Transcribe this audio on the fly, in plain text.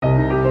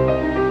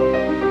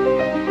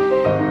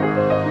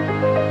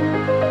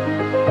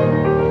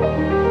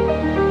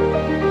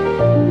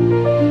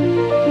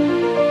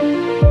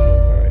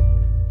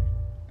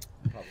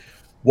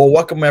Well,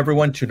 welcome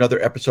everyone to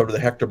another episode of the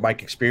Hector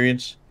Mike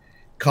Experience,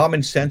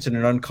 common sense in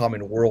an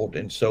uncommon world.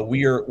 And so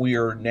we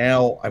are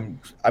now. I'm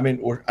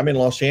in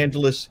Los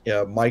Angeles.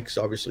 Mike's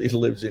obviously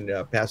lives in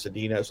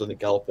Pasadena, Southern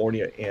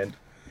California, and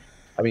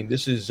I mean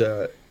this is.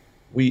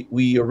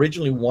 We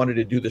originally wanted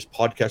to do this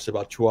podcast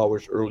about 2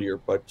 hours earlier,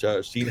 but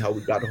seeing how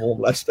we got home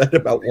last night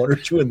about 1 or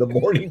 2 in the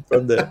morning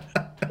from the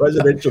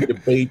presidential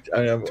debate,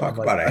 I'm Talk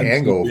like, about a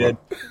I'm sleeping. hangover.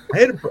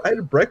 I had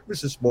a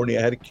breakfast this morning.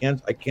 I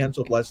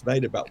canceled last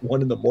night about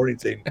 1 in the morning,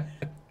 saying,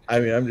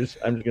 I'm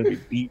just gonna be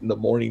beat in the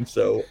morning.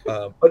 So,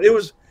 but it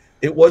was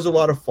a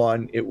lot of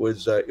fun. It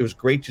was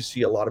great to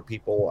see a lot of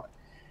people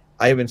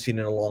I haven't seen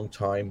in a long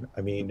time. I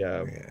mean,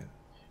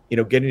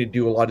 Yeah. getting to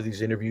do a lot of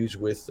these interviews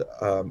with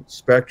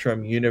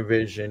Spectrum,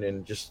 Univision,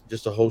 and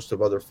just a host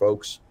of other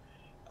folks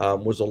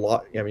was a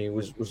lot. I mean,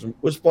 it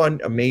was fun,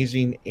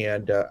 amazing,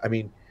 and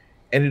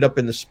ended up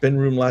in the spin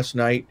room last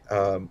night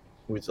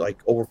with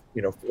like over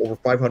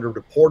 500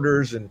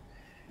 reporters, and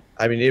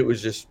I mean,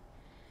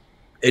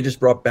 it just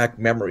brought back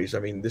memories. I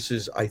mean,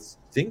 I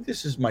think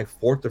this is my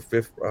fourth or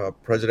fifth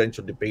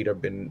presidential debate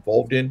I've been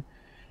involved in,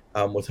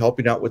 with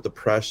helping out with the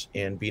press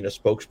and being a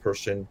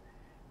spokesperson.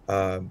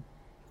 Um,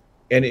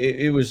 and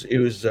it was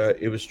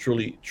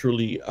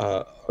truly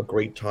a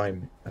great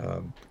time.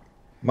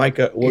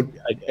 Micah, It,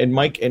 and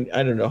Mike, and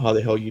I don't know how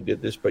the hell you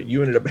did this, but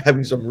you ended up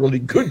having some really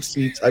good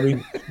seats. I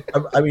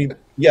mean,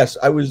 yes,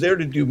 I was there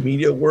to do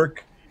media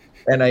work,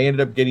 and I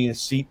ended up getting a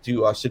seat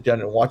to sit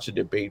down and watch the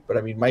debate. But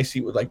I mean, my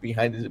seat was like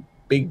behind this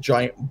big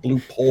giant blue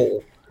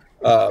pole,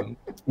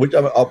 which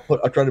I'll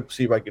try to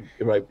see if I can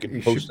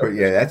you post should some put, of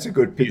yeah, this. that's a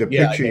good, the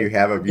Yeah, picture you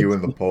have of you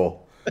in the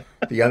poll.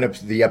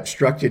 The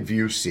obstructed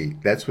view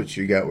seat. That's what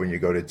you got when you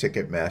go to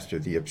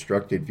Ticketmaster, the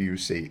obstructed view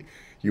seat.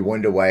 You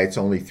wonder why it's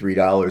only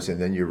 $3, and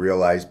then you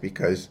realize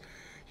because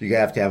you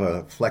have to have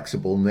a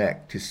flexible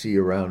neck to see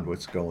around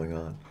what's going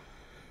on.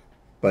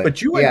 But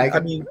but you yeah, ended. I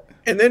mean,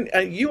 and then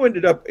you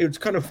ended up. It's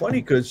kind of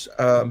funny because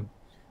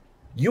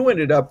you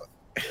ended up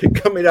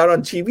coming out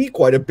on TV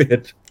quite a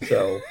bit.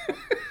 So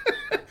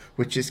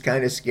which is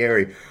kind of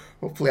scary.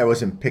 Hopefully, I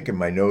wasn't picking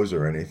my nose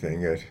or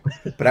anything,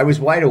 but I was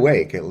wide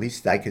awake. At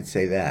least I could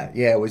say that.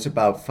 Yeah, it was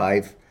about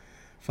five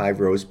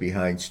rows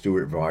behind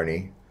Stuart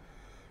Varney,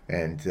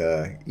 and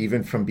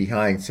even from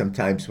behind,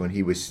 sometimes when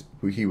he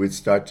would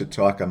start to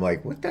talk, I'm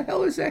like, what the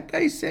hell is that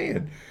guy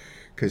saying?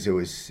 Because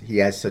he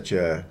has such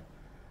an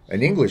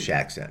English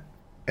accent,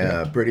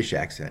 yeah, British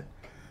accent,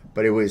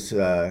 but it was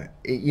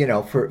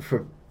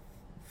for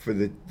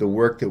the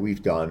work that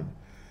we've done,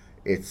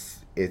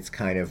 it's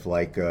kind of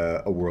like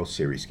a World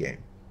Series game.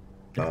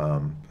 yeah.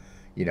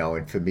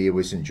 And for me, it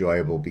was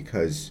enjoyable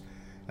because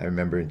I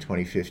remember in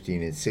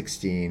 2015 and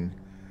 16,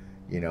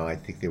 I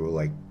think there were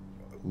like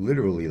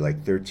literally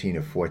like 13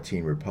 or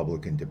 14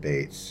 Republican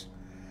debates,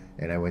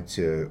 and I went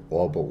to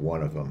all but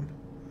one of them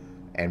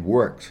and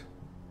worked.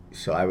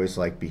 So I was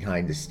like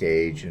behind the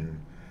stage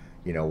and,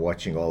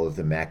 watching all of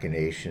the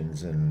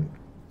machinations and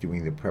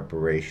doing the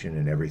preparation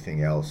and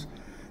everything else.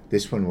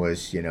 This one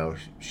was,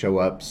 show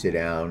up, sit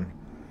down,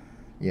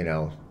 you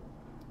know,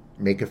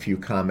 make a few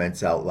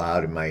comments out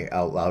loud in my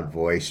out loud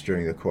voice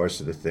during the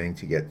course of the thing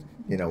to get,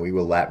 we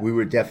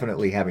were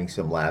definitely having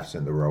some laughs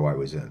in the row I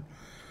was in.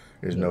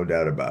 There's Yeah. no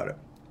doubt about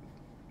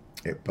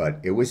it. But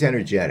it was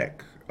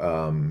energetic.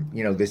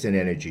 There's an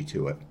energy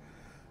to it.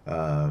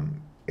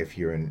 If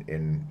you're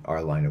in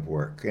our line of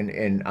work,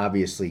 and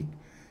obviously,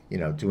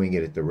 doing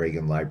it at the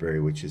Reagan Library,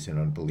 which is an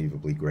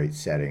unbelievably great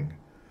setting,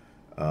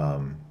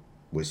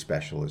 was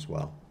special as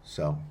well.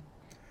 So,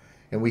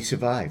 and we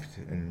survived,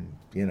 and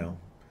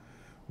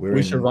we're We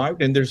in.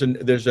 survived, and there's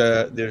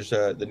a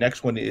the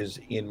next one is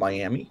in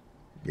Miami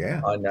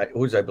Yeah. on I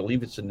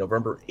believe it's in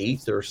November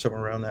 8th or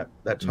somewhere around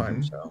that time.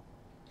 Hmm. So,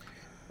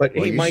 but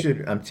Well, hey, you Mike,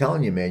 should. I'm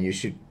telling you, man. You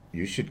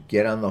should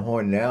get on the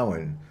horn now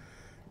and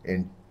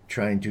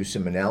try and do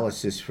some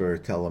analysis for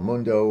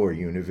Telemundo or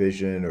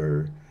Univision,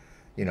 or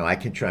I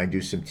can try and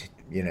do some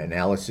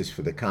analysis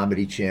for the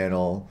Comedy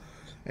Channel,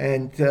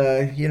 and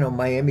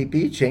Miami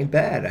Beach ain't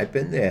bad. I've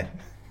been there.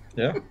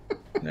 yeah,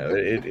 no,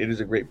 it is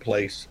a great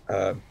place.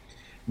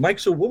 Mike,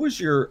 so what was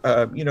your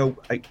I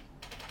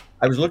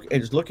was looking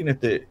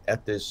at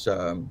this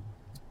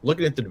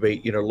looking at the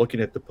debate,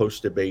 looking at the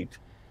post debate,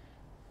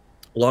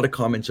 a lot of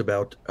comments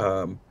about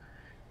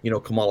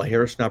Kamala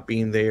Harris not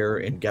being there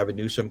and Gavin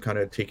Newsom kind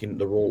of taking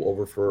the role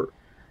over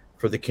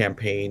for the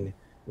campaign.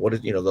 What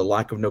is the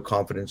lack of no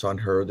confidence on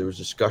her? There was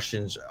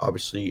discussions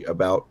obviously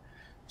about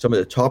some of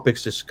the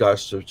topics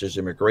discussed, such as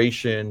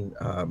immigration,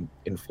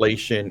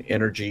 inflation,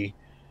 energy.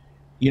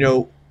 You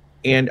know,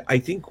 and I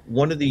think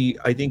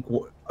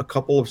a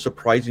couple of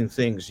surprising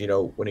things.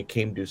 When it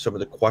came to some of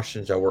the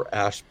questions that were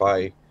asked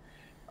by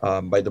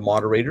the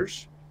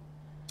moderators.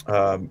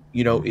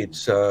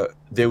 It's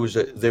there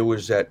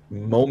was that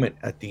moment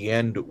at the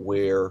end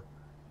where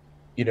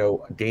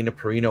Dana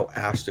Perino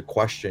asked the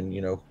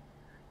question,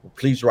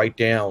 please write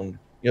down,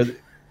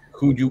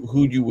 who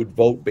you would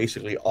vote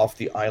basically off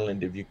the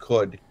island if you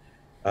could,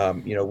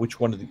 which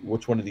one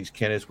of these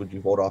candidates would you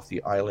vote off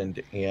the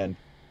island? And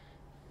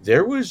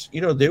there was,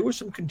 there was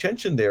some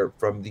contention there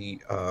from the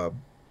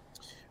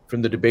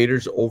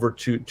debaters over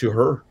to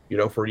her,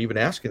 for even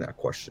asking that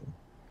question.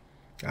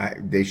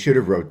 They should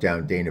have wrote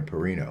down Dana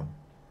Perino,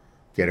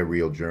 get a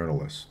real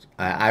journalist.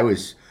 I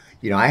was,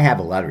 I have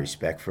a lot of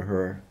respect for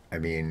her. I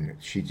mean,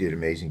 she did an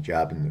amazing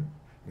job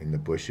in the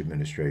Bush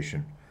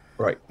administration,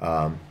 Right,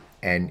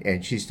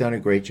 and she's done a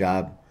great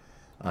job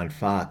on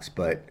Fox.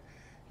 But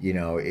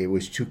it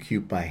was too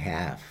cute by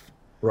half.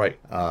 right.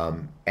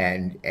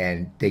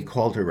 And they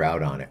called her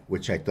out on it,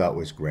 which I thought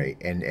was great.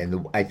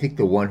 I think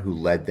the one who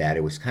led that,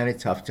 it was kind of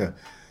tough to,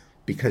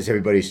 because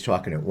everybody's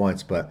talking at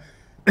once, but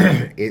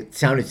it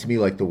sounded to me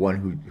like the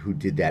one who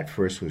did that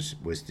first was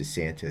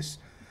DeSantis.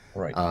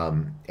 Right.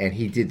 And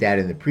he did that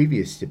in the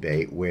previous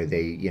debate where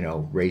they,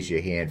 raise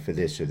your hand for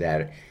this or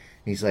that. And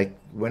he's like,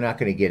 we're not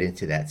going to get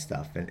into that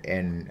stuff.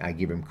 And I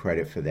give him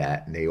credit for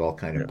that. And they all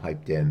kind of Yeah.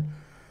 piped in,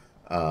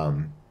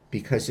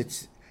 because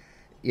it's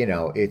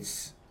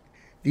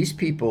these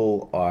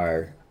people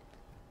are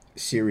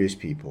serious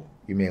people.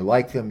 You may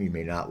like them, you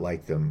may not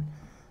like them,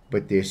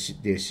 but they're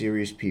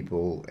serious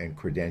people and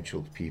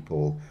credentialed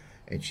people.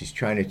 And she's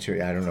trying to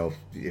turn. I don't know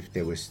if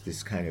there was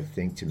this kind of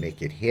thing to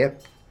make it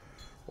hip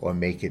or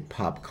make it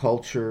pop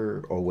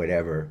culture or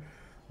whatever,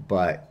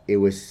 but it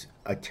was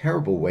a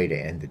terrible way to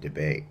end the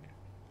debate,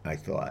 I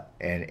thought,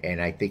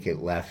 and I think it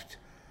left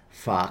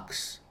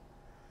Fox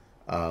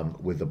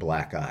with a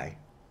black eye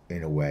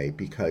in a way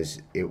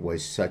because it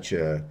was such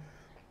a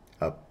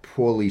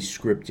poorly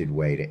scripted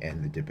way to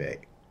end the debate.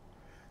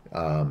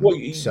 Well,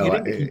 you So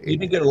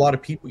didn't get a lot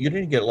of people. You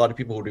didn't get a lot of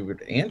people who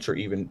would answer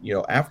even,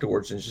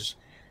 afterwards. And it's just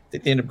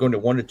that they ended up going to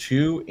 1 to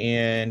 2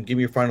 and give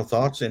me your final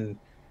thoughts, and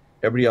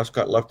everybody else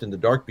got left in the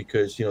dark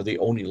because they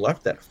only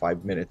left that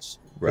 5 minutes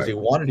because right, they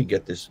wanted to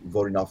get this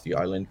voting off the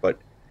island. But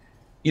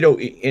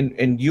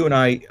and you and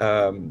I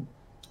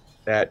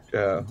at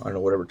I don't know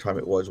whatever time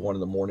it was, 1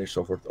 in the morning,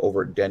 so forth,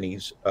 over at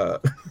Denny's.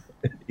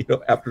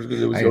 After it was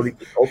the I only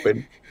thing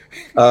open.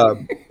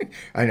 Um,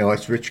 I know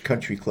it's rich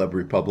country club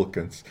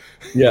Republicans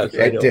yes,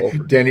 I at know.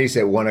 Over. Denny's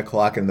at 1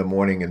 o'clock in the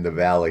morning in the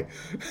Valley.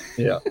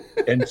 Yeah,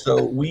 and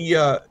so we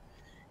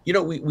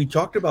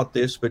talked about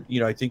this, but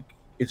I think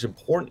it's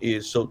important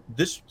is so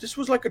this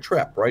was like a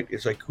trap, right?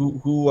 It's like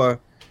who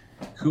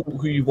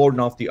you voting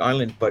off the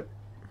island,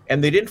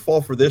 and they didn't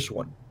fall for this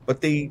one,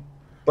 but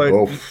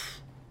Oh,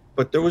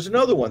 but there was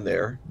another one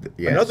there,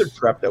 another yes.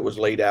 trap that was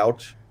laid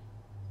out.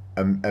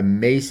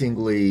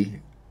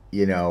 Amazingly,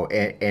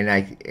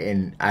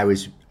 and I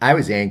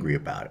was angry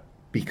about it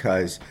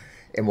because,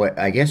 and what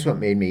I guess what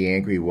made me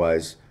angry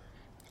was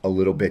a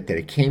little bit that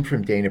it came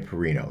from Dana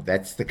Perino.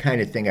 That's the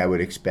kind of thing I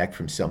would expect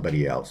from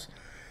somebody else.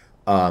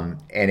 And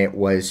it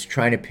was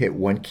trying to pit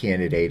one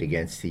candidate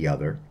against the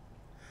other,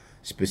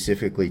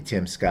 specifically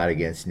Tim Scott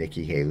against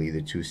Nikki Haley,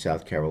 the two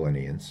South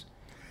Carolinians,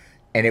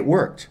 and it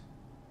worked.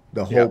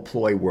 The Yeah, whole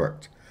ploy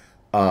worked.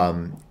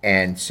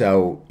 And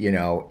so,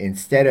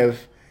 instead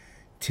of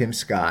Tim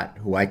Scott,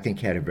 who I think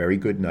had a very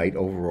good night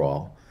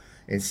overall,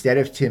 instead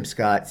of Tim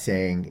Scott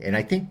saying, and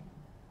I think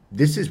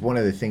this is one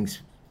of the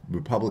things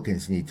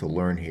Republicans need to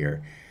learn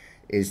here,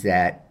 is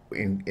that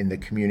in the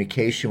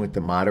communication with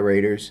the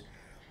moderators,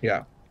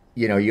 yeah,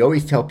 you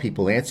always tell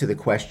people answer the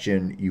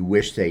question you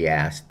wish they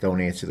asked,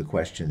 don't answer the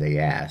question they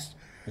asked.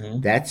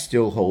 hmm, That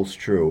still holds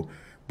true.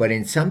 But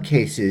in some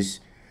cases,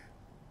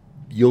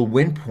 you'll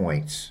win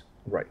points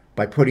right,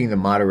 by putting the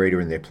moderator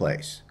in their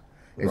place.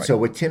 And right, so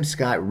what Tim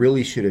Scott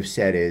really should have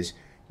said is,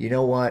 you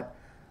know what?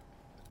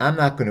 I'm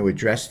not going to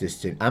address this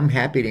to, I'm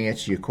happy to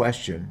answer your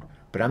question,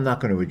 but I'm not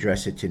going to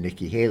address it to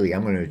Nikki Haley.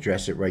 I'm going to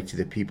address it right to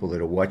the people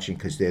that are watching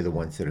because they're the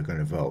ones that are going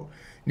to vote.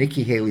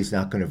 Nikki Haley's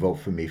not going to vote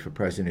for me for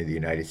president of the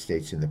United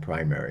States in the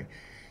primary.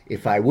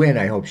 If I win,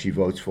 I hope she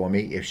votes for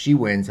me. If she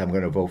wins, I'm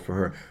going to vote for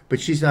her, but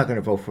she's not going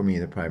to vote for me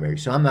in the primary.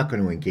 So I'm not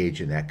going to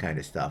engage in that kind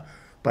of stuff.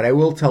 But I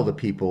will tell the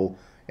people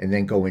and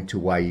then go into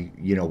why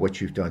what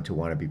you've done to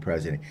want to be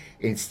president.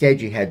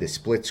 Instead, you had the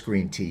split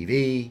screen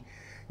TV.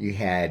 You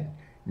had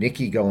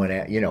Nikki going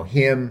at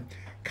him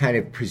kind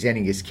of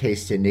presenting his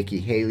case to Nikki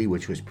Haley,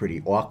 which was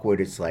pretty awkward.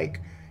 It's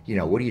like,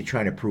 what are you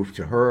trying to prove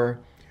to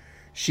her?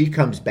 She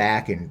comes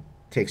back and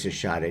takes a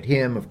shot at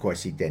him. Of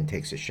course, he then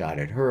takes a shot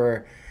at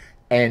her.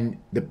 And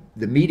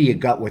the media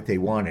got what they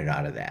wanted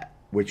out of that,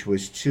 which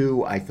was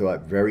two, I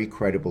thought, very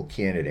credible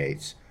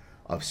candidates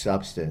of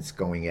substance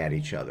going at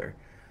each other.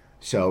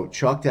 So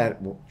chalk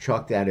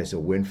that as a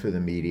win for the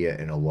media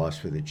and a loss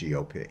for the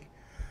GOP.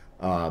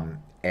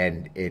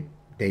 And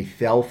they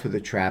fell for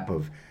the trap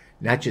of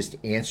not just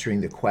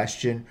answering the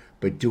question,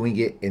 but doing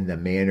it in the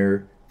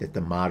manner that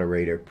the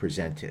moderator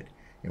presented.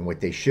 And what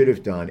they should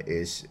have done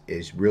is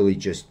really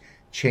just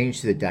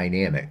change the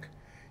dynamic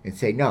and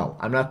say, no,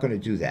 I'm not going to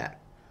do that.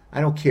 I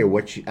don't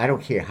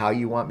care how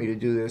you want me to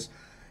do this.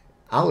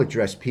 I'll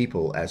address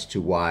people as to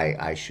why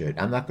I should.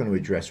 I'm not going to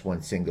address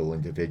one single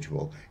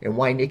individual. And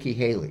why Nikki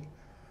Haley?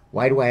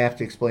 Why do I have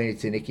to explain it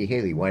to Nikki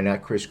Haley? Why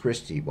not Chris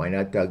Christie? Why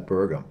not Doug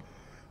Burgum?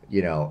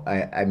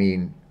 I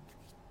mean,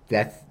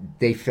 that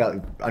they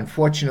fell.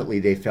 Unfortunately,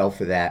 they fell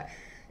for that,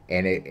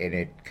 and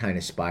it kind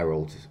of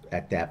spiraled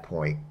at that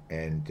point,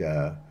 and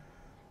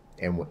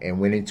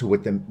went into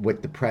what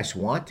the press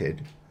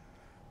wanted,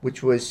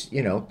 which was,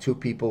 two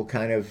people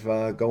kind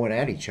of going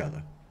at each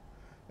other,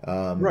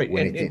 Right,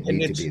 when it didn't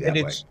need to be that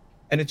way.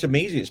 and it's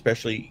amazing,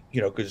 especially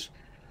because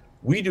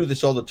we do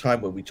this all the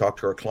time when we talk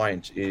to our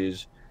clients.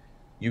 Is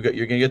you're going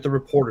to get the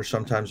reporter.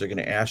 Sometimes they're going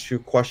to ask you a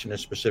question in a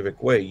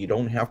specific way. You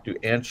don't have to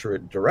answer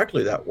it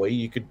directly that way.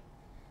 You could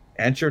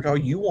answer it how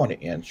you want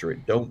to answer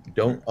it.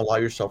 Don't allow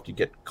yourself to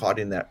get caught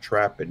in that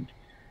trap. And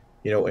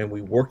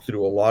we work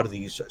through a lot of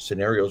these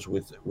scenarios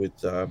with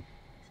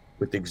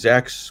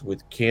execs,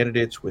 with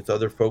candidates, with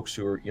other folks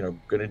who are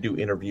going to do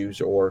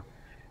interviews or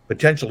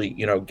potentially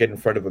get in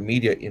front of a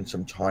media in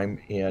some time.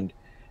 And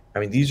I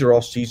mean, these are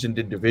all seasoned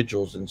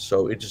individuals, and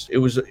so it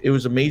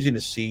was amazing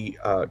to see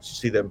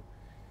them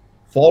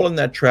fall in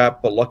that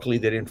trap. But luckily,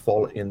 they didn't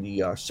fall in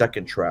the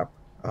second trap,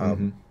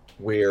 Hmm.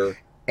 where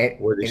And,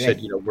 they and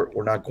said, I,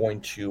 we're not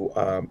going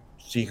to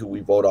see who we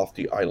vote off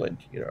the island.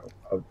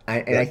 Of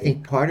and I that.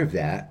 think part of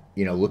that,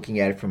 looking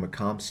at it from a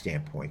comm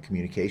standpoint,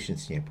 communication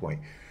standpoint,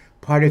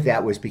 part of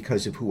that was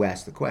because of who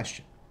asked the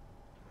question.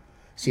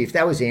 See, if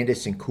that was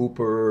Anderson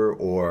Cooper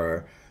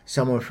or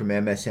someone from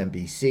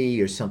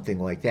MSNBC or something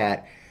like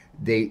that,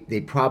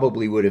 they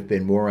probably would have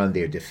been more on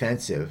their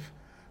defensive.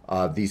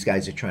 These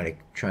guys are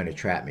trying to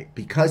trap me,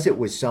 because it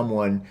was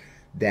someone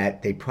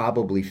that they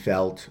probably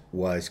felt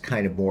was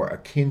kind of more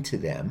akin to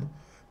them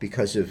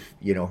because of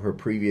her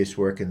previous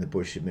work in the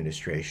Bush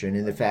administration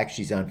and the fact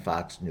she's on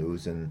Fox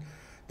News and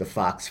the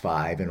Fox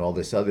Five and all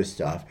this other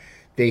stuff.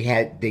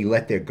 They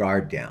let their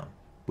guard down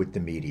with the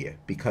media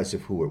because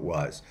of who it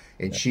was,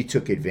 and she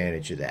took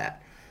advantage of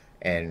that.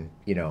 And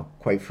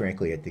quite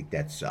frankly, I think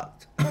that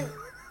sucked.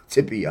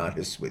 To be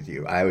honest with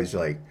you, I was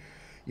like,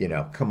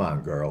 come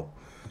on, girl.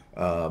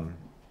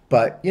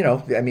 But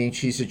I mean,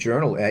 she's a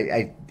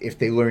journalist. If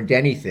they learned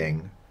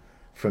anything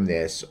from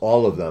this,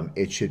 all of them,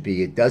 it should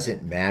be: it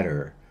doesn't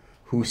matter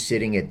who's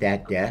sitting at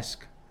that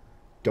desk.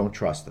 Don't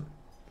trust them.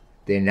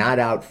 They're not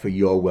out for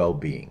your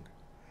well-being.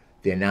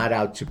 They're not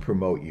out to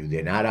promote you.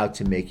 They're not out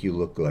to make you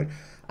look good.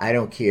 I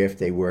don't care if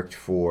they worked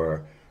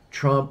for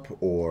Trump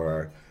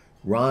or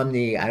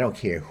Romney. I don't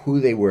care who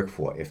they work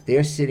for. If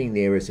they're sitting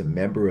there as a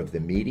member of the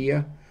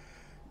media,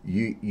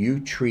 you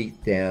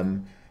treat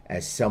them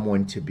as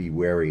someone to be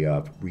wary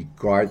of,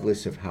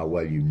 regardless of how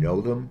well you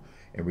know them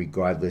and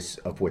regardless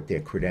of what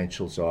their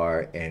credentials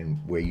are and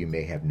where you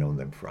may have known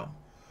them from.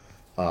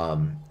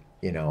 Um,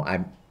 you know,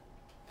 I'm,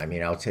 I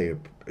mean, I'll tell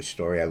you a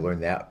story. I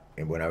learned that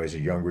when I was a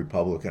young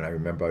Republican. I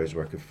remember I was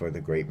working for the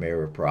great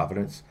mayor of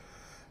Providence,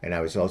 and I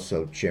was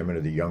also chairman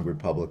of the Young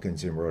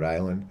Republicans in Rhode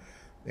Island.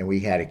 And we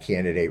had a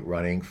candidate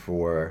running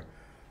for,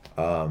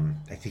 I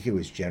think it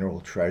was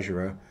general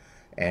treasurer,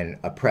 and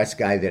a press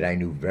guy that I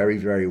knew very,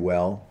 very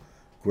well,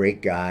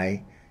 great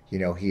guy.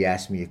 He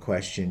asked me a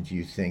question: do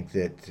you think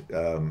that,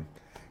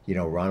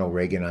 Ronald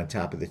Reagan on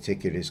top of the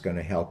ticket is going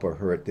to help or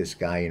hurt this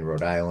guy in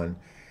Rhode Island?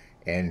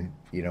 And,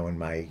 in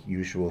my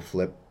usual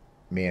flip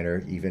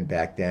manner, even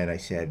back then, I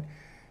said,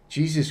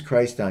 Jesus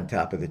Christ on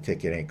top of the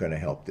ticket ain't going to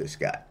help this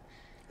guy.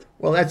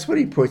 Well, that's what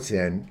he puts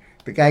in.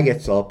 The guy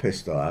gets all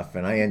pissed off,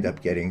 and I end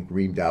up getting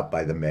reamed out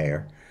by the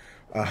mayor.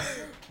 Uh,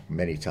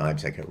 Many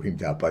times I get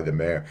reamed out by the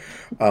mayor.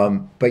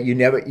 But you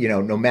never,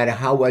 no matter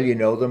how well you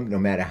know them, no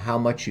matter how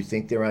much you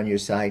think they're on your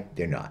side,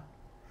 they're not.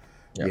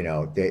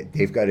 Yeah.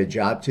 They've got a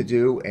job to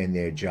do, and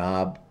their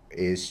job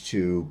is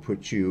to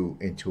put you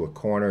into a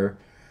corner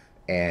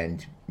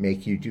and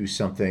make you do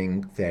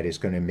something that is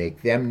going to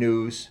make them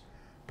news,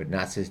 but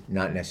not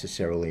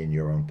necessarily in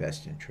your own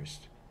best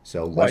interest.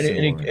 So Well, and, lesson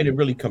and, it, and learned. it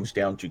really comes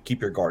down to keep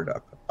your guard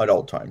up at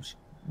all times.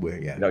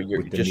 Yeah, You're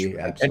with the just, media,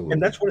 and absolutely.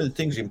 that's one of the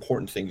things, the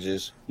important things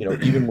is,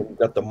 even when you've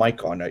got the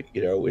mic on,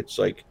 it's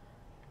like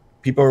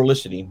people are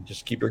listening.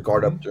 Just keep your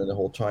guard Hmm. up during the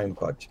whole time.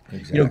 But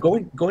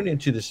Exactly. going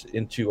into this,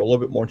 into a little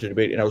bit more into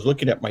debate, and I was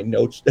looking at my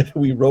notes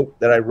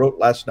that I wrote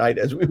last night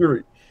as we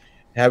were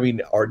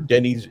having our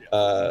Denny's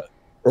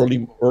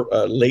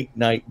late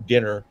night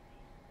dinner.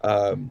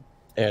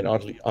 And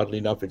oddly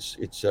enough,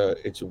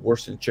 it's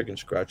worse than chicken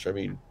scratch. I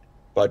mean,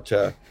 but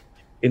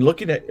in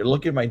looking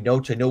at my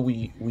notes, I know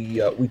we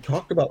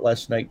talked about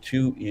last night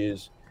too,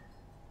 is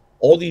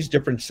all these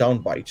different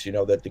sound bites,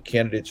 that the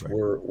candidates Right.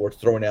 were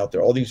throwing out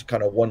there, all these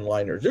kind of one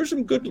liners. There's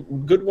some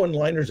good one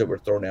liners that were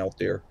thrown out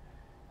there.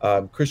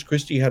 Chris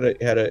Christie had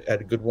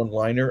a good one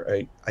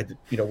liner.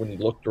 When he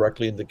looked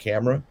directly in the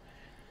camera,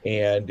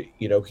 and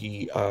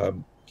he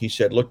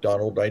said, "Look,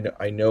 Donald,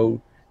 I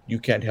know you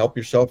can't help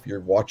yourself. You're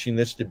watching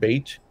this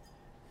debate."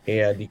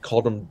 And he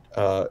called him,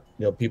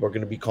 people are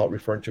going to be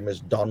referring to him as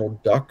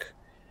Donald Duck.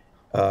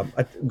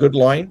 A good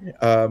line.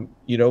 Um,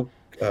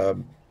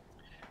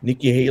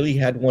 Nikki Haley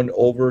had one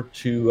over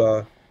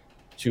to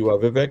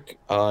Vivek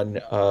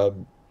on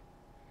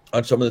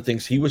some of the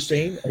things he was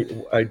saying.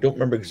 I don't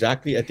remember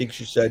exactly. I think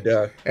she said,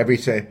 Every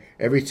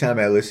time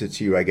I listen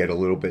to you, I get a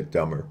little bit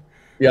dumber,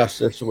 "Yes,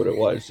 that's what it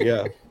was."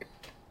 Yeah,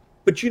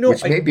 but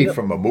which may be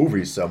from a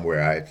movie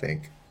somewhere, I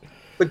think.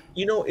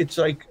 it's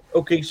like,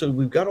 okay, so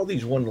we've got all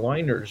these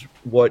one-liners.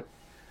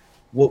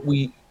 what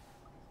we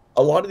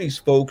a lot of these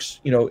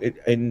folks,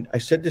 and I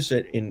said this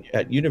at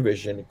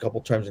Univision a couple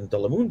times in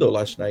Telemundo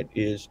last night,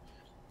 is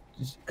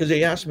because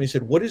they asked me,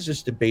 said, "What is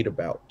this debate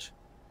about?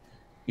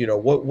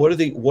 What are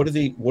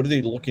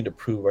they looking to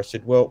prove?" I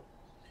said, "Well,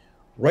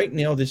 right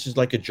now this is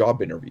like a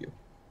job interview,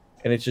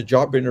 and it's a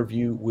job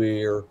interview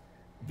where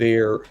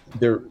the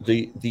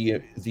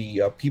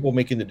people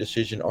making the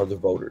decision are the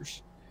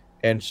voters,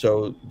 and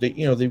so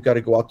they've got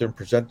to go out there and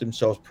present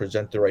themselves,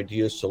 present their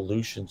ideas,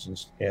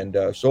 solutions, and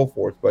so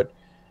forth, but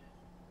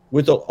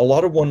with a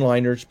lot of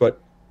one-liners.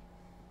 But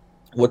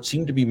what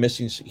seemed to be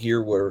missing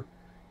here were,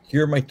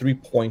 here are my 3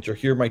 points, or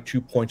here are my 2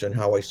 points on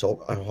how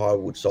I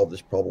would solve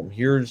this problem.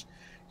 Here's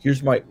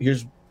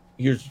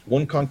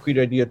one concrete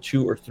idea,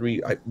 two or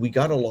three. We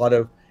got a lot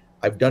of,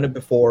 I've done it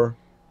before,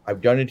 I've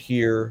done it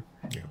here,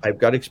 Yeah. I've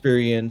got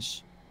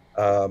experience.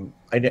 To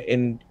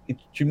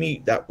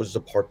me, that was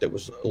the part that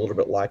was a little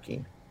bit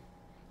lacking.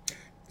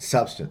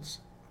 Substance.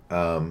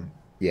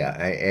 Yeah,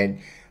 and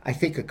I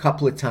think a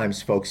couple of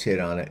times folks hit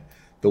on it.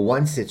 The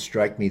ones that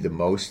strike me the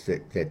most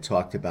that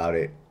talked about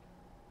it,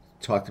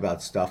 talked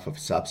about stuff of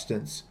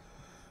substance,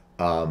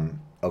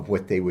 of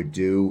what they would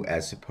do,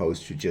 as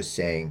opposed to just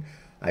saying,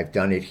 I've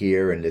done it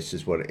here and this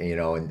is what,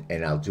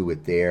 and I'll do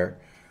it there.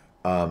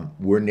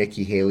 Were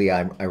Nikki Haley,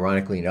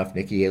 ironically enough,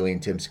 Nikki Haley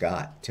and Tim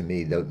Scott. To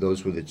me,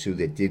 those were the two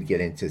that did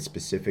get into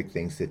specific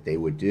things that they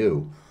would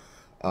do.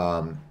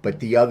 But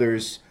the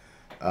others,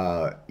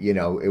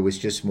 it was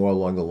just more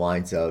along the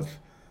lines of,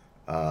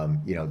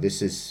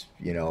 this is,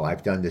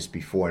 I've done this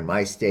before in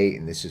my state,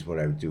 and this is what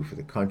I would do for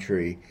the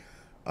country.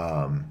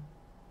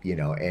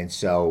 And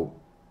so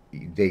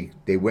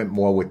they went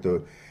more with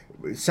the.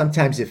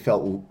 Sometimes it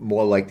felt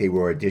more like they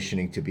were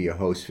auditioning to be a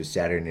host for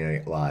Saturday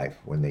Night Live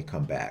when they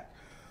come back.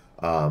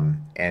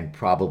 And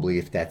probably,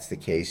 if that's the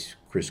case,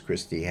 Chris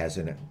Christie has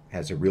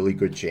a really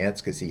good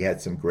chance, because he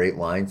had some great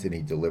lines and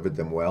he delivered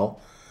them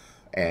well.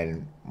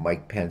 And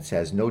Mike Pence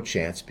has no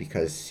chance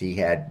because he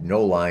had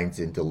no lines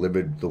and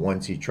delivered the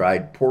ones he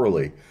tried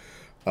poorly,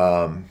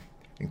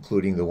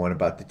 including the one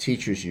about the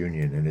teachers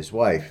union and his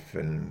wife.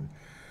 And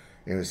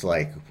it was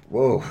like,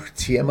 whoa,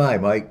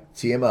 TMI, Mike,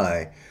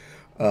 TMI.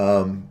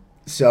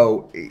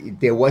 So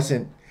there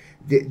wasn't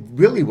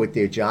really, what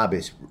their job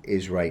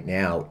is right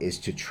now is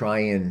to try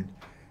and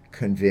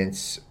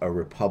convince a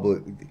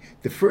Republic.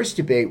 The first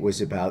debate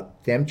was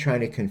about them trying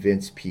to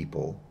convince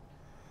people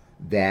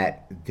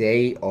that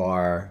they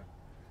are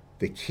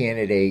the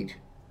candidate,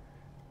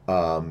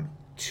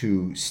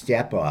 to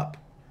step up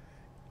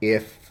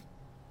if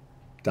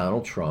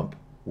Donald Trump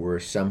were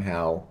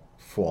somehow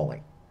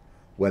falling,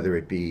 whether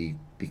it be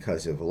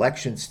because of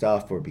election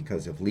stuff or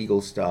because of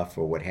legal stuff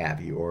or what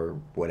have you, or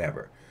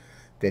whatever,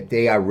 that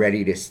they are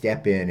ready to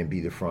step in and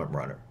be the front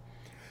runner.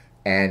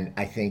 And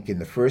I think in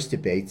the first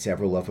debate,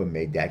 several of them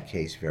made that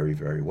case very,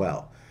 very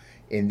well.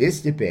 In this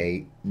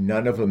debate,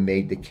 none of them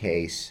made the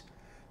case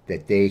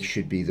that they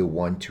should be the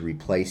one to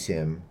replace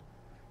him,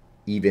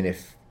 even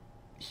if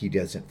he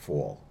doesn't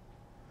fall.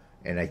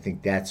 And I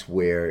think that's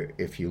where,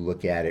 if you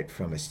look at it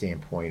from a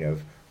standpoint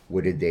of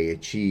what did they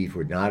achieve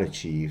or not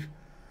achieve,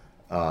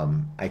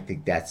 I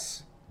think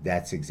that's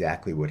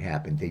exactly what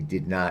happened. They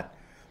did not.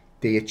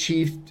 They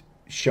achieved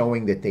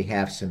showing that they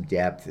have some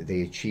depth.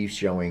 They achieved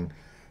showing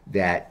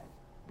that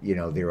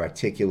they're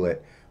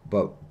articulate.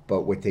 But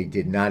what they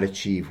did not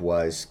achieve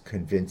was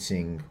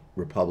convincing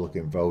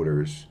Republican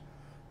voters,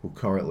 who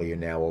currently are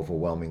now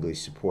overwhelmingly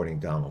supporting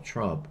Donald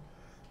Trump,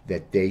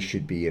 that they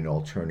should be an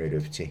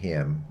alternative to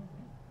him,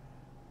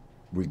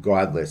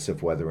 regardless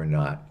of whether or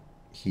not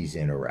he's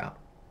in or out.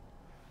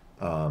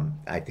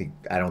 I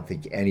don't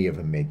think any of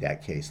them made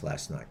that case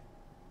last night.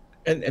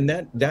 And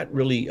that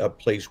really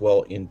plays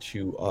well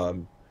into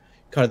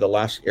kind of the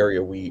last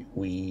area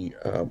we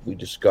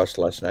discussed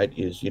last night,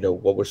 is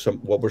what were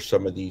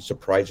some of the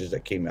surprises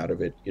that came out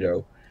of it.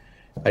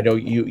 I know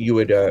you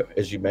had,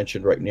 as you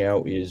mentioned right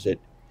now, is that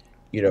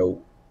you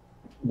know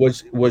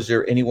was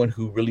there anyone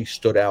who really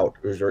stood out,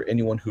 or is there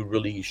anyone who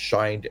really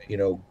shined,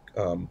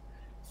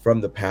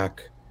 from the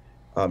pack?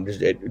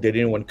 Did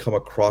anyone come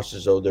across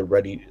as though they're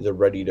ready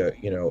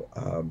to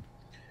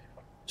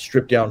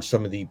strip down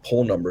some of the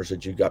poll numbers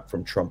that you got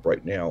from Trump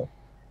right now?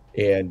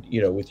 And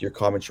with your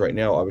comments right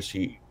now,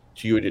 obviously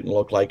to you it didn't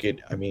look like it.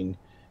 I mean,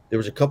 there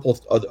was a couple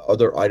of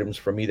other items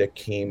for me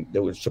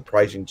that was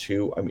surprising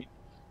too. I mean,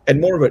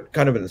 and more of a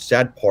kind of the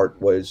sad part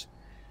was,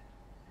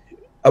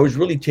 I was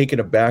really taken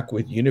aback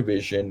with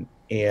Univision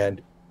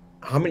and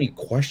how many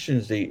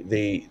questions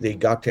they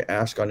got to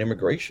ask on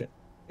immigration,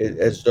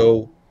 as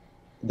though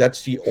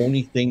that's the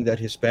only thing that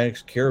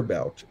Hispanics care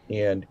about.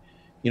 And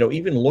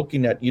even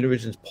looking at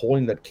Univision's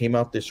polling that came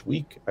out this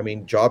week, I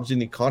mean, jobs in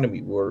the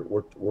economy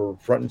were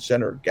front and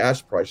center,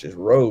 gas prices,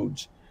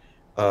 roads.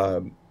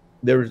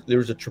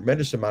 There's a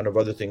tremendous amount of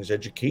other things,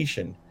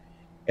 education,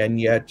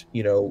 and yet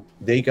we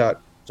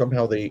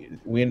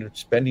ended up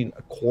spending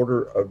a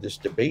quarter of this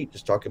debate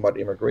just talking about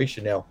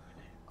immigration. Now,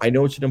 I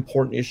know it's an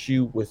important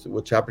issue with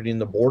what's happening in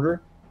the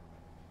border,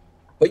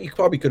 but you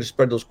probably could have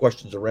spread those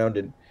questions around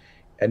and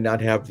not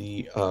have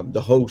the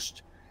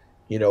host,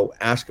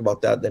 ask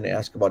about that, then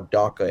ask about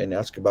DACA and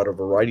ask about a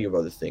variety of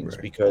other things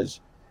Right. because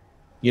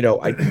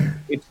I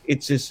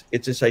it's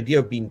this idea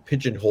of being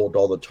pigeonholed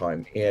all the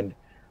time and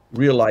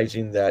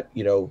realizing that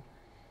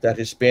that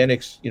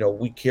Hispanics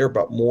we care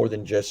about more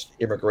than just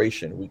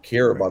immigration. We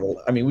care Right. about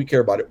I mean we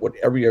care about it what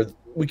every other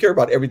we care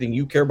about everything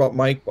you care about,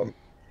 Mike,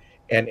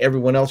 and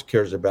everyone else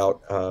cares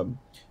about, Right.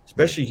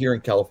 especially here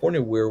in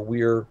California where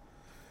where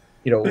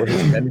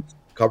Hispanics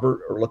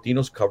cover or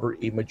Latinos cover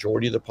a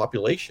majority of the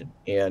population.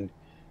 And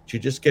to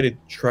just get it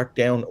tracked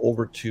down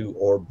over to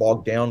or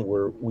bogged down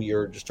where we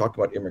are just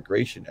talking about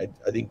immigration,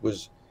 I think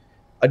was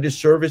a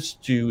disservice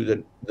to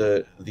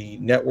the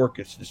network.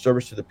 It's a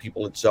disservice to the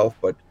people itself.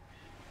 But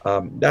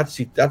that's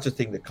the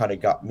thing that kind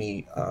of got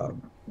me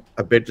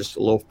a bit just a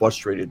little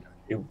frustrated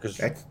because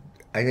That's,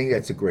 I think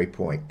that's a great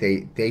point.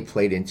 They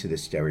played into the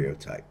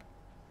stereotype,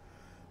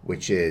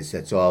 which is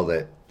that's all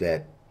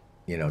that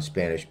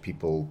Spanish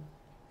people,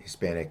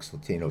 Hispanics,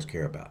 Latinos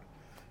care about,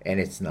 and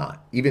it's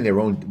not. Even their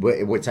own.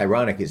 What's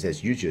ironic is,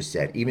 as you just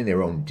said, even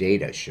their own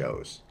data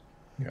shows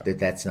yeah, that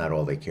that's not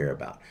all they care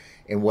about.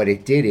 And what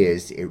it did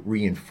is it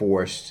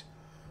reinforced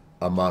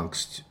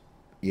amongst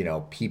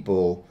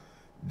people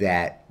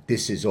that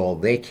this is all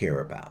they care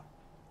about,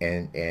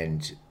 and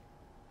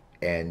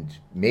and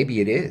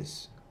maybe it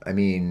is. I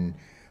mean,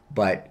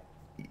 but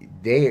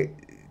they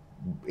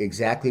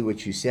exactly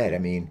what you said. I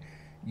mean,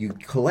 you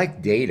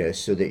collect data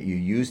so that you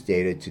use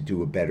data to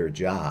do a better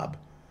job,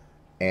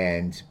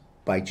 and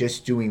by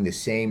just doing the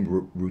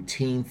same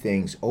routine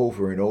things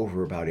over and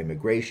over about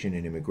immigration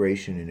and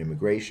immigration and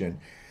immigration,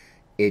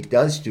 it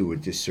does do a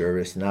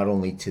disservice not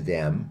only to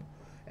them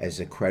as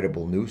a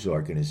credible news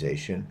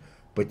organization,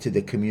 but to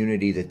the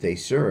community that they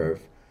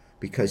serve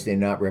because they're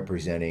not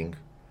representing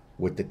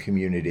what the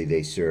community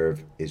they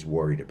serve is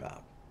worried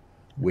about,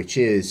 which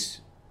is,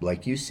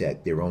 like you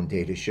said, their own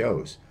data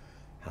shows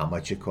how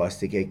much it costs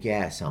to get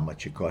gas, how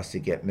much it costs to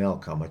get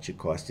milk, how much it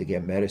costs to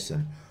get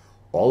medicine.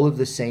 All of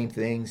the same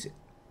things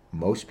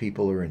most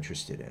people are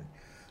interested in.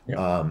 yeah,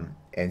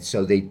 And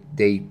so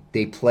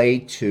they play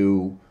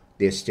to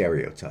their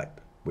stereotype,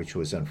 which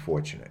was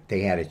unfortunate.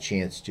 They had a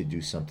chance to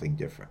do something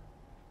different.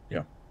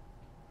 yeah,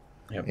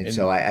 yeah, And and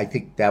so I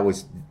think that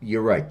was,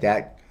 you're right,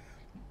 that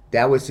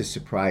was a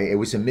surprise. It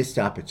was a missed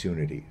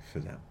opportunity for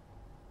them.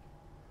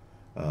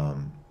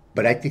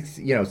 But I think,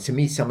 to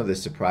me, some of the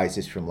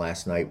surprises from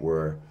last night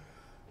were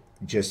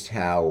just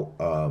how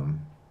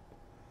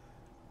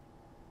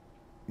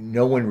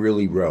no one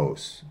really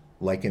rose.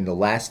 Like in the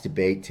last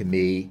debate, to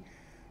me,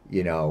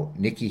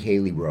 Nikki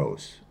Haley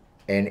rose.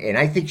 And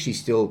I think she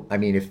still, I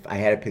mean, if I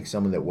had to pick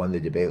someone that won the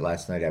debate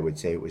last night, I would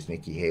say it was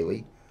Nikki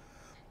Haley.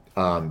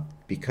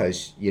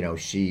 Because,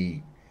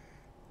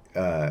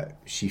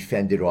 she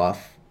fended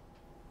off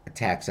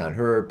attacks on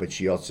her, but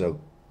she also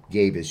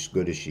gave as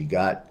good as she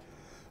got.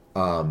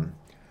 Um,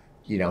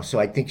 so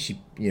I think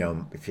she,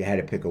 if you had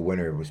to pick a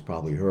winner, it was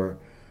probably her.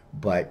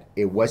 But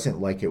it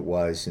wasn't like it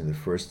was in the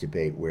first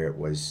debate where it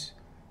was,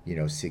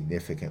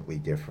 significantly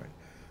different.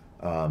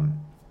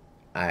 Um,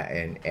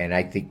 and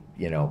I think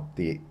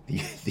the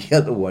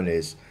other one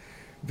is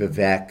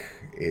Vivek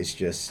is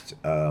just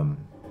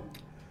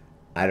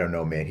I don't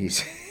know, man.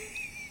 He's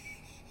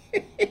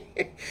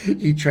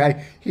he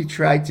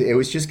tried to. It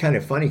was just kind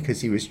of funny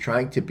because he was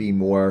trying to be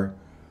more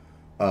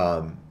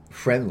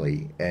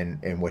friendly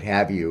and what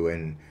have you,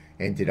 and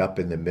ended up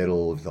in the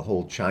middle of the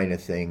whole China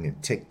thing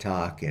and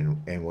TikTok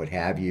and what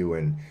have you,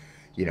 and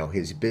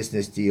his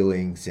business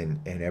dealings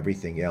and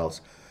everything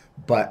else.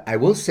 But I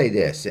will say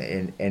this,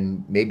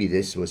 and maybe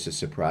this was a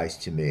surprise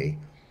to me,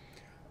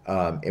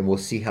 and we'll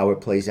see how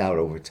it plays out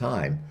over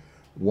time.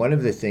 One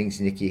of the things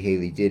Nikki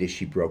Haley did is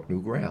she broke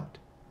new ground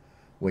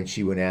when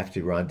she went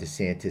after Ron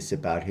DeSantis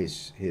about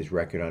his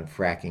record on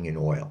fracking and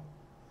oil,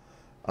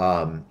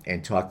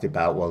 and talked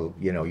about, well,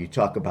 you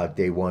talk about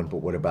day one, but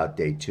what about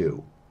day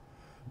two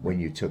when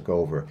you took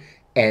over?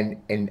 And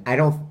I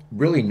don't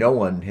really, no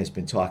one has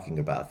been talking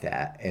about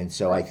that. And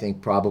so I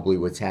think probably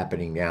what's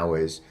happening now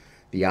is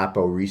the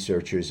Oppo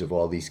researchers of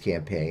all these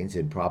campaigns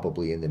and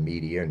probably in the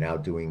media are now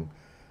doing,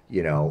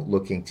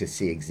 looking to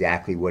see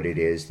exactly what it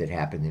is that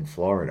happened in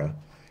Florida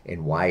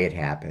and why it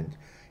happened.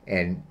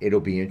 And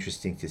it'll be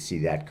interesting to see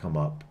that come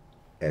up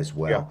as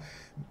yeah, well.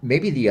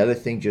 Maybe the other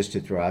thing just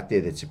to throw out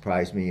there that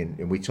surprised me,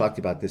 and we talked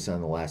about this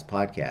on the last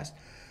podcast,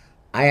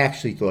 I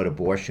actually thought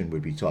abortion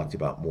would be talked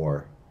about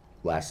more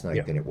last yeah,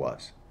 night than it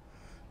was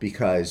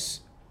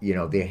because,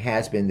 there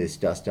has been this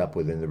dust up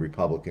within the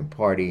Republican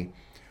Party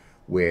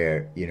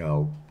where,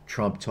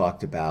 Trump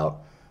talked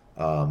about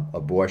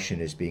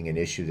abortion as being an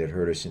issue that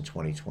hurt us in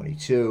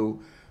 2022,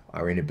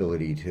 our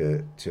inability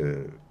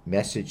to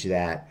message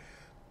that.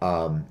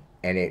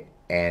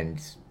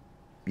 And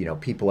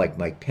people like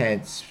Mike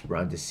Pence,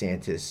 Ron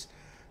DeSantis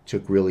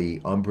took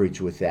really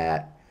umbrage with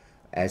that,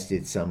 as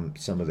did some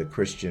of the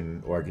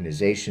Christian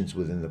organizations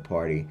within the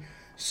party.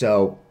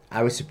 So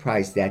I was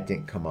surprised that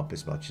didn't come up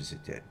as much as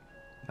it did.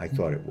 I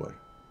thought it would.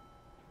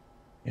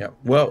 yeah.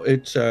 Well,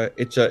 it's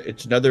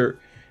another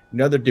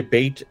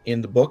debate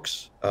in the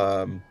books.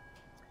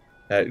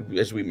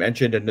 as we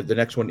mentioned, and the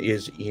next one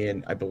is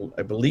I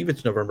believe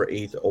it's November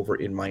 8th over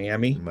in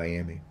Miami. in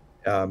Miami.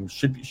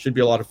 Should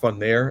be a lot of fun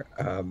there.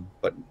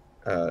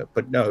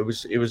 But no,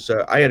 it was.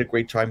 I had a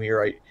great time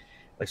here. Like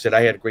I said,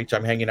 I had a great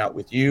time hanging out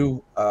with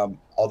you.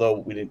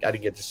 Although I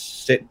didn't get to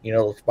sit,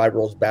 5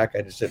 rows back. I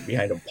had to sit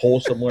behind a pole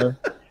somewhere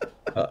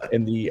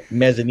in the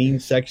mezzanine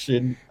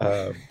section.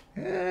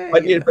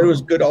 But it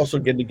was good also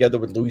getting together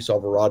with Luis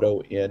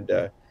Alvarado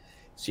and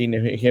seeing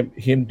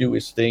him do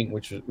his thing,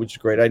 which is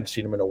great. I hadn't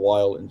seen him in a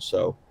while, and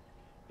so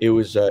it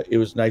was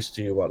nice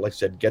to like I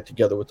said, get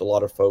together with a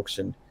lot of folks.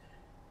 And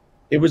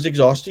it was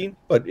exhausting,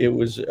 but it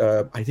was.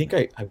 I think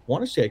I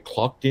want to say I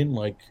clocked in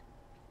like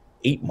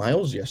 8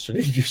 miles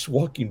yesterday, just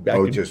walking back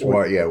Oh, and just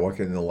forth.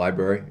 walking in the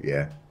library.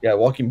 Yeah, Yeah,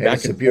 walking and back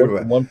it's a and forth beautiful.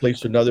 from one place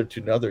to another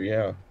to another.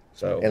 Yeah.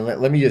 So And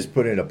let me just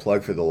put in a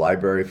plug for the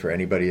library for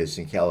anybody that's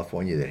in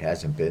California that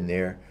hasn't been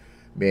there.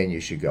 Man, you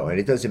should go. And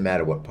it doesn't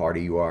matter what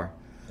party you are.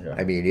 yeah,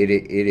 I mean, it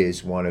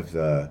is one of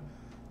the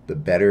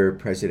better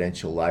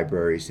presidential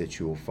libraries that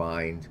you will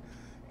find.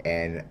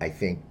 And I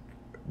think,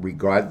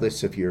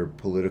 regardless of your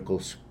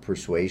political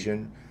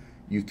persuasion,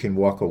 you can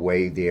walk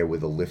away there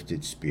with a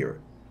lifted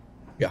spirit,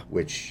 yeah,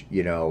 which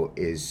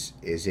is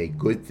a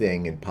good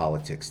thing in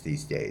politics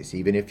these days.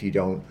 Even if you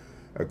don't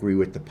agree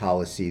with the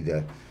policy,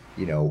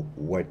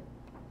 what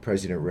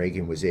President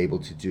Reagan was able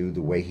to do,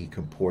 the way he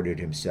comported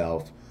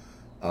himself.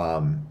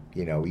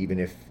 Even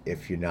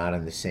if you're not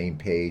on the same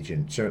page,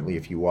 and certainly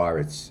if you are,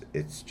 it's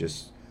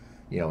just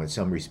in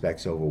some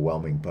respects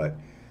overwhelming. But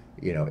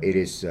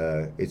it's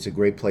a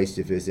great place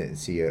to visit and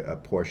see a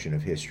portion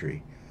of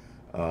history,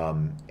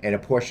 and a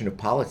portion of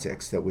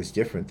politics that was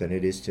different than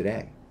it is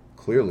today.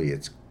 Clearly,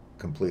 it's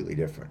completely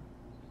different.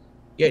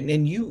 yeah.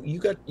 And you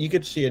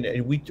get to see,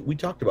 and we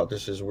talked about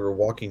this as we were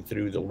walking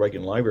through the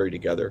Reagan Library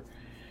together.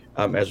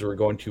 As we were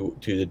going to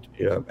the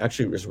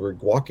actually as we were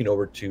walking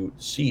over to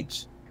the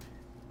seats,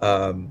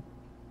 um,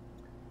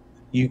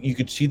 you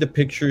could see the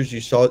pictures, you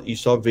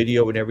saw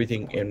video and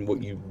everything, and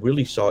what you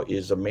really saw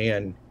is a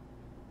man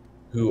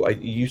who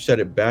you said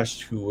it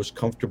best, who was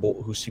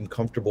comfortable, who seemed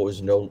comfortable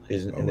in Oh,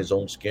 his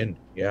own skin.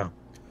 Yeah,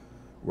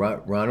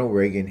 Ronald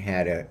Reagan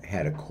had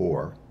a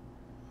core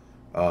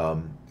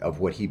of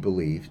what he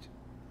believed.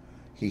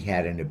 He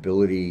had an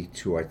ability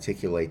to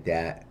articulate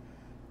that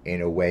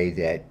in a way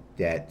that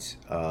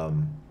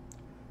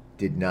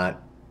did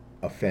not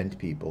offend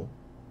people,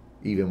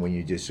 even when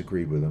you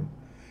disagreed with him.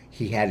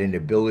 He had an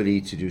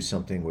ability to do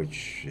something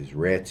which is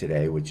rare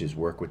today, which is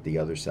work with the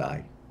other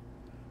side,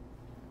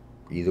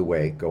 either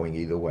way, going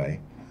either way.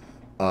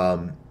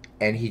 Um,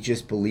 and he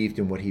just believed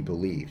in what he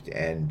believed,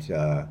 and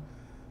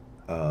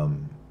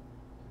um,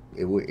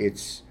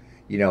 it's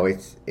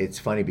it's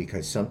funny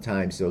because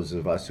sometimes those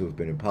of us who have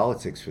been in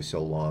politics for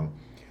so long,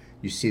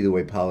 you see the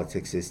way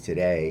politics is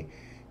today,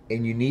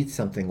 and you need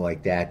something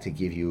like that to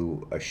give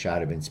you a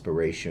shot of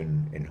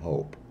inspiration and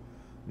hope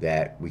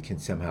that we can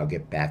somehow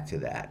get back to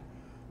that,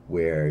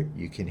 where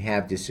you can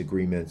have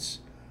disagreements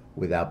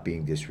without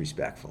being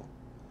disrespectful.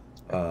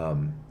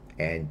 Um,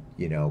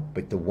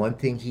 but the one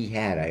thing he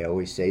had, I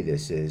always say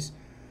this is,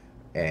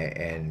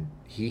 and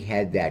he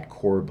had that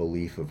core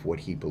belief of what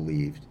he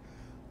believed,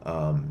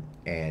 and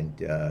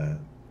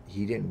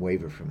he didn't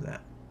waver from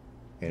that.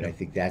 And yeah, I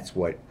think that's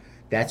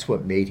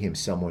what made him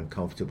someone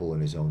comfortable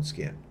in his own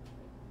skin.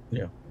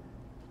 yeah,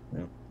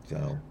 yeah.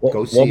 So Well, go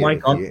well, see it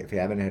Mike, if you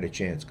haven't had a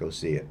chance. Go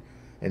see it,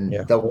 and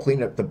yeah, they'll well,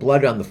 clean up the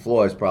blood on the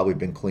floor has probably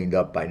been cleaned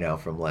up by now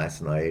from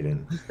last night,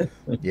 and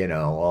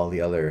all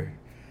the other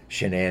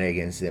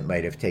shenanigans that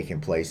might have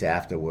taken place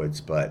afterwards.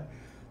 But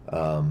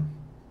um,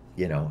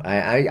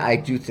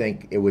 I do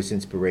think it was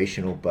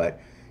inspirational. But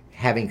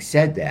having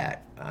said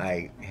that,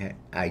 I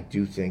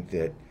do think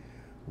that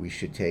we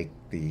should take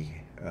the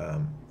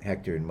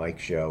Hector and Mike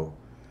show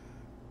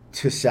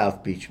to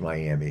South Beach,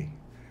 Miami.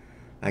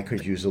 I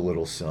could use a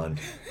little sun.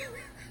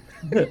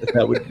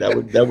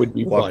 that would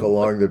be Walk fun.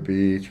 along the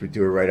beach. We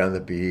do it right on the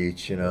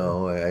beach.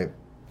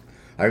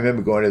 I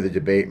remember going to the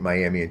debate in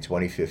Miami in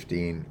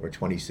 2015 or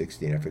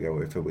 2016. I forget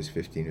if it was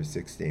 15 or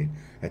 16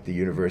 at the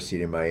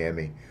University of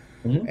Miami.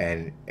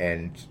 Mhm.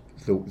 And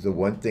the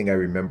one thing I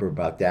remember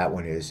about that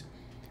one is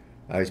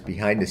I was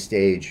behind the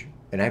stage,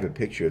 and I have a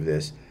picture of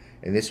this.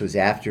 And this was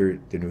after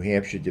the New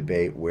Hampshire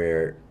debate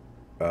where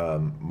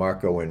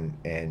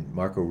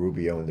Marco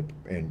Rubio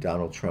and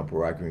Donald Trump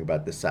were arguing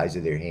about the size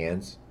of their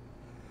hands,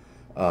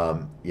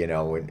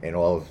 and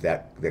all of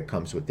that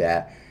comes with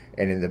that.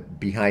 And in the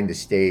behind the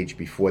stage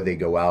before they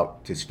go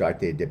out to start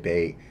their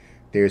debate,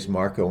 there's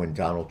Marco and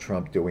Donald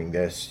Trump doing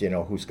this.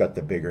 Who's got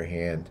the bigger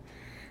hand?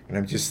 And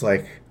I'm just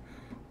like,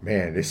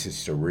 man, this is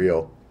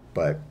surreal.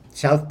 But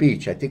South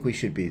Beach, I think we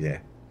should be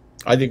there.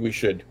 I think we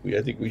should.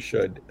 I think we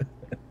should.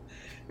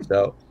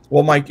 So,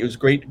 well, Mike, it was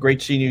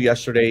great seeing you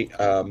yesterday.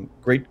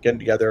 Great getting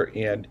together,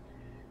 and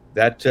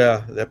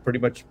that pretty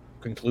much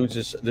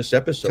concludes this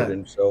episode. Time,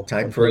 And so,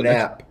 time for until a the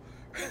next, nap.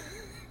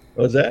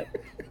 what was that?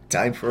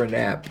 Time for a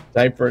nap.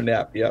 Time for a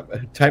nap.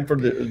 Yep. Time for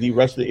the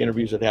rest of the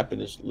interviews that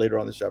happen later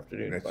on this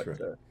afternoon. That's But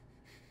right.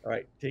 all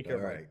right, take All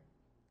care, Mike. right.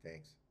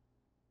 Thanks.